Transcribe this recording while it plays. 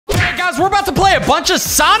guys, we're about to play a bunch of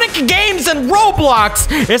Sonic games in Roblox.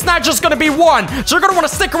 It's not just gonna be one, so you're gonna wanna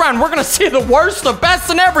stick around. We're gonna see the worst, the best,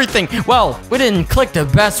 and everything. Well, we didn't click the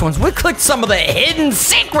best ones. We clicked some of the hidden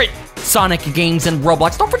secret Sonic games in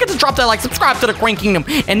Roblox. Don't forget to drop that like, subscribe to the Queen Kingdom.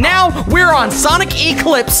 And now we're on Sonic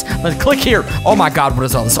Eclipse. Let's click here. Oh my God, what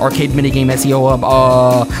is all this arcade minigame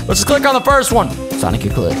SEO? Let's just click on the first one. Sonic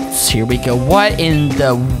Eclipse. Here we go. What in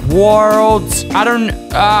the world?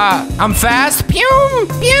 I'm fast. Pew,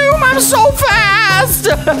 pew, I'm so fast.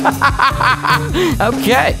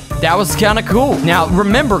 Okay, that was kind of cool. Now,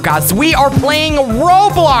 remember, guys, we are playing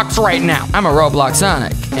Roblox right now. I'm a Roblox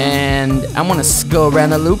Sonic, and I'm gonna go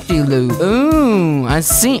around the loop-de-loop. Ooh, I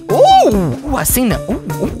see. Ooh, I seen the.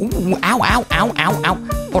 Ooh, ow, ow, ow, ow, ow.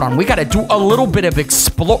 Hold on, we gotta do a little bit of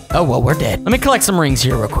explore. Oh, well, we're dead. Let me collect some rings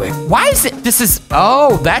here real quick. Why is it,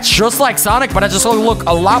 oh, that's just like Sonic, but I just look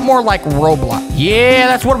a lot more like Roblox. Yeah,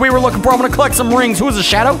 that's what we were looking for. I'm gonna collect some rings. Who is a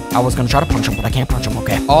shadow? I was gonna try to punch him, but I can't punch him,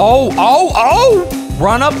 okay. Oh!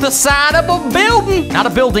 Run up the side of a building. Not a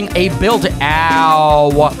building, a building.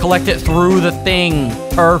 Ow. Collect it through the thing.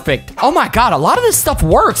 Perfect. Oh my God, a lot of this stuff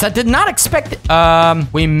works. I did not expect it.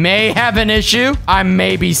 We may have an issue. I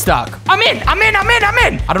may be stuck. I'm in.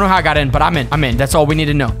 I don't know how I got in, but I'm in. That's all we need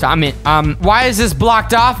to know. So I'm in. Why is this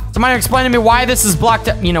blocked off? Somebody explain to me why this is blocked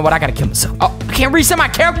up. You know what? I gotta kill myself. Oh, I can't reset my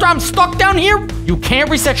character. I'm stuck down here. You can't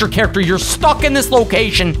reset your character. You're stuck in this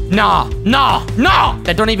location. Nah.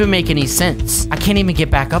 That don't even make any sense. I can't even get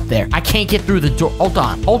back up there. I can't get through the door. Hold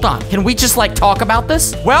on. Can we just like talk about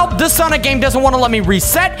this? Well, this Sonic game doesn't want to let me reset.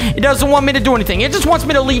 It doesn't want me to do anything. It just wants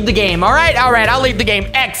me to leave the game. All right, I'll leave the game.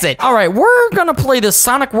 Exit. All right, we're gonna play the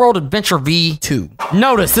Sonic World Adventure V2.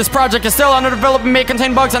 Notice this project is still under development, may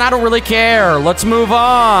contain bugs, and I don't really care. Let's move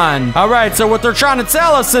on. All right, so what they're trying to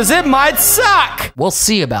tell us is it might suck. We'll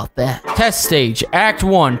see about that. Test stage, Act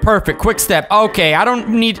 1, perfect, quick step. Okay,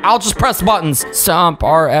 I'll just press buttons. Stomp,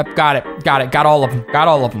 R, F, got it, got all of them.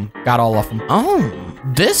 Oh.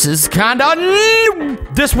 This is kinda new.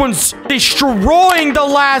 This one's destroying the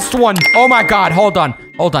last one. Oh my God, hold on.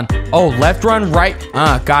 Oh, left run, right.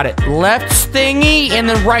 Got it. Left thingy and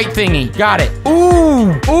then right thingy. Got it.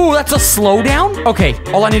 Ooh, that's a slowdown? Okay,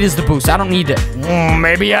 all I need is the boost. I don't need it.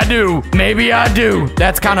 Maybe I do.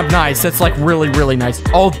 That's kind of nice. That's like really, really nice.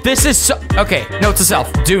 Oh, this is so, okay, note to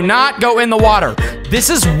self. Do not go in the water. This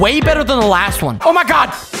is way better than the last one. Oh my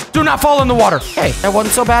God. Do not fall in the water. Hey, that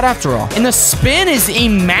wasn't so bad after all. And the spin is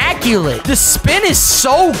immaculate. The spin is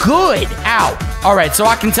so good. Ow. All right, so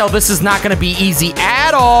I can tell this is not gonna be easy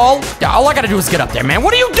at all. All I gotta do is get up there, man.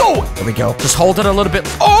 What are you doing? There we go. Just hold it a little bit.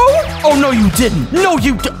 Oh, no, you didn't. No,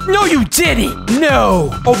 you didn't. No.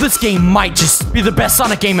 Oh, this game might just be the best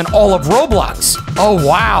Sonic game in all of Roblox. Oh,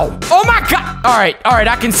 wow. Oh my God. All right,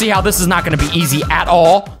 I can see how this is not gonna be easy at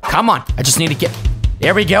all. Come on, I just need to get...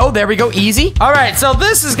 There we go, easy. All right, so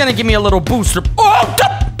this is gonna give me a little booster. Oh,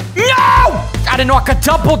 no! I didn't know I could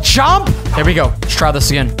double jump. There we go, let's try this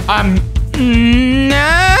again.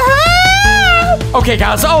 No! Okay,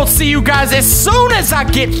 guys, I'll see you guys as soon as I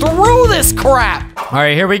get through this crap. All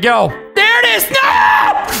right, here we go. There it is, no!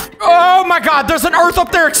 Oh my God, there's an earth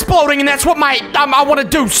up there exploding, and that's what I want to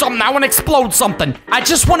do something. I want to explode something. I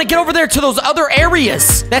just want to get over there to those other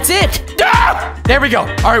areas. That's it. Ah! There we go.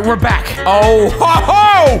 All right, we're back. Oh, ho,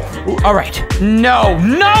 ho! All right. No,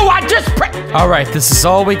 I just... All right, this is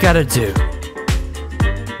all we got to do.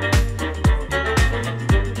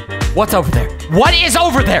 What's over there? What is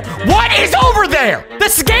over there?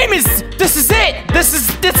 This game is... This is it.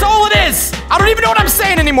 That's all it is. I don't even know what I'm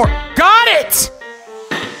saying anymore. Got it.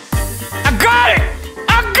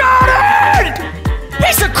 I got it!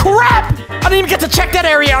 Piece of crap! I didn't even get to check that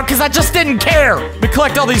area out because I just didn't care. We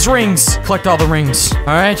collect all these rings. Collect all the rings. All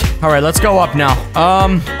right, let's go up now.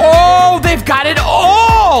 Oh, they've got it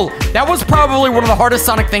all! That was probably one of the hardest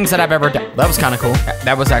Sonic things that I've ever done. That was kind of cool.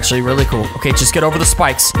 That was actually really cool. Okay, just get over the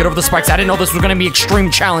spikes. I didn't know this was gonna be extreme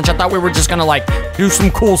challenge. I thought we were just gonna like do some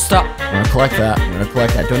cool stuff. I'm gonna collect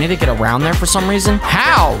that. Do I need to get around there for some reason?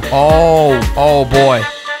 How? Oh boy.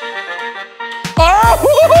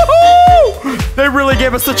 Oh, they really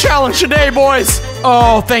gave us the challenge today, boys.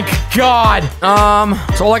 Oh, thank God.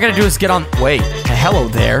 So all I gotta do is get on. Wait, hello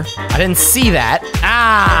there. I didn't see that.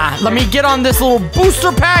 Let me get on this little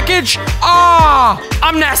booster package.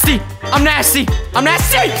 I'm nasty.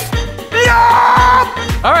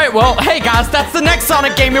 Yeah! All right, well, hey guys, that's the next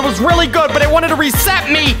Sonic game. It was really good, but it wanted to reset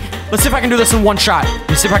me. Let's see if I can do this in one shot.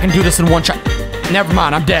 Never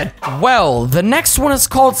mind, I'm dead. Well, the next one is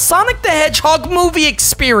called Sonic the Hedgehog Movie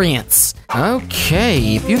Experience.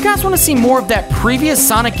 Okay, if you guys want to see more of that previous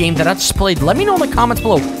Sonic game that I just played, let me know in the comments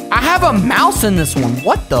below. I have a mouse in this one.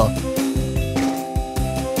 What the?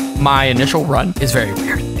 my initial run is very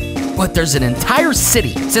weird. But there's an entire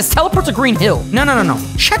city. It says teleport to Green Hill. No.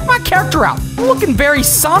 Check my character out. I'm looking very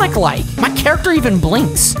Sonic-like. My character even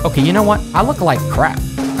blinks. Okay, you know what? I look like crap.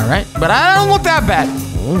 All right, but I don't look that bad.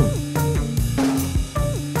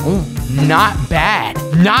 Ooh, not bad.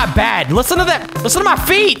 Not bad. Listen to that. Listen to my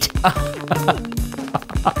feet.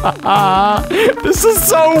 This is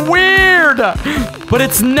so weird, but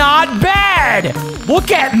it's not bad.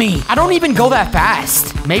 Look at me. I don't even go that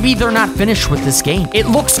fast. Maybe they're not finished with this game. It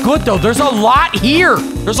looks good though. There's a lot here.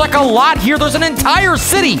 There's like a lot here. There's an entire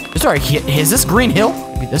city. Sorry, is this Green Hill?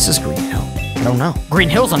 Maybe this is Green Hill. I don't know. Green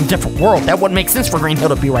Hill's on a different world. That wouldn't make sense for Green Hill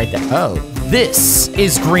to be right there. Oh, this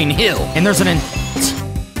is Green Hill. And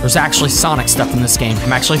there's actually Sonic stuff in this game.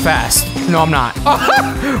 I'm actually fast. No, I'm not.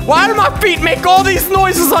 Why do my feet make all these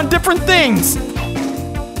noises on different things?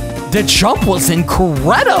 The jump was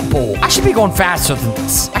incredible. I should be going faster than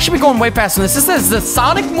this. I should be going way faster than this. This is the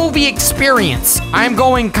Sonic movie experience. I'm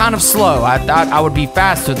going kind of slow. I thought I would be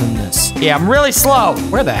faster than this. Yeah, I'm really slow.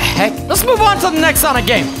 Where the heck? Let's move on to the next Sonic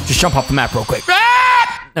game. Just jump off the map real quick.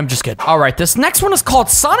 I'm just kidding. All right, this next one is called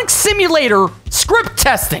Sonic Simulator Script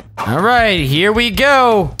Testing. All right, here we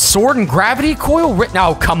go. Sword and gravity coil written.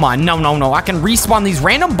 Oh, come on. No. I can respawn these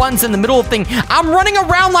random buttons in the middle of the thing. I'm running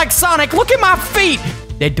around like Sonic. Look at my feet.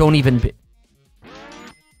 They don't even be.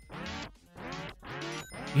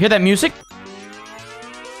 You hear that music?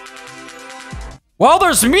 Well,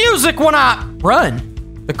 there's music when I run.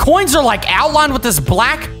 The coins are like outlined with this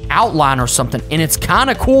black outline or something, and it's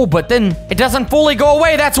kind of cool, but then it doesn't fully go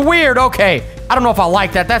away. That's weird. Okay, I don't know if I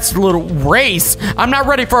like that. That's a little race. I'm not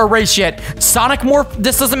ready for a race yet. Sonic morph.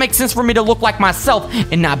 This doesn't make sense for me to look like myself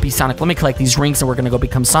and not be Sonic. Let me collect these rings, and we're gonna go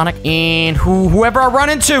become Sonic. And whoever I run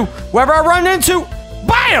into,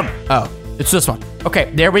 bam! Oh, it's this one.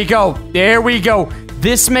 Okay, there we go.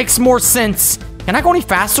 This makes more sense. Can I go any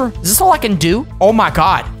faster? Is this all I can do? Oh my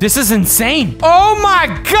God, this is insane. Oh my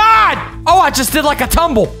God. Oh, I just did like a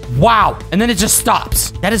tumble. Wow, and then it just stops.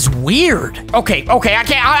 That is weird. Okay,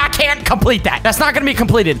 I can't complete that. That's not gonna be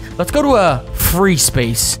completed. Let's go to a free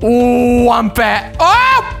space. Oh, I'm fat.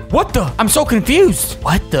 Oh, what the? I'm so confused.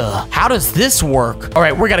 What the? How does this work? All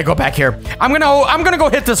right, we gotta go back here. I'm gonna go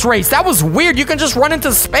hit this race. That was weird. You can just run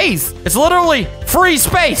into space. It's literally free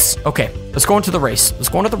space. Okay. Let's go into the race. Let's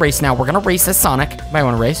go into the race now. We're gonna race as Sonic. Might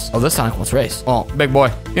wanna race. Oh, this Sonic wants to race. Oh, big boy.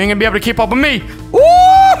 You ain't gonna be able to keep up with me.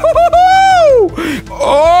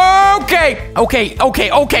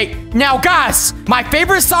 Okay. Now, guys, my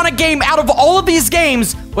favorite Sonic game out of all of these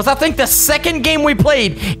games was, I think, the second game we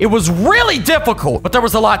played. It was really difficult, but there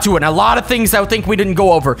was a lot to it, and a lot of things I think we didn't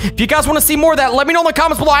go over. If you guys want to see more of that, let me know in the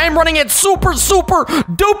comments below. I am running at super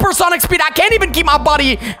duper Sonic speed. I can't even keep my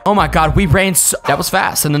body. Oh my God, we ran that was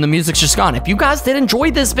fast, and then the music's just gone. If you guys did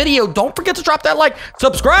enjoy this video, don't forget to drop that like,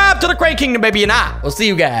 subscribe to the Crane Kingdom, baby, and I will see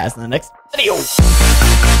you guys in the next video.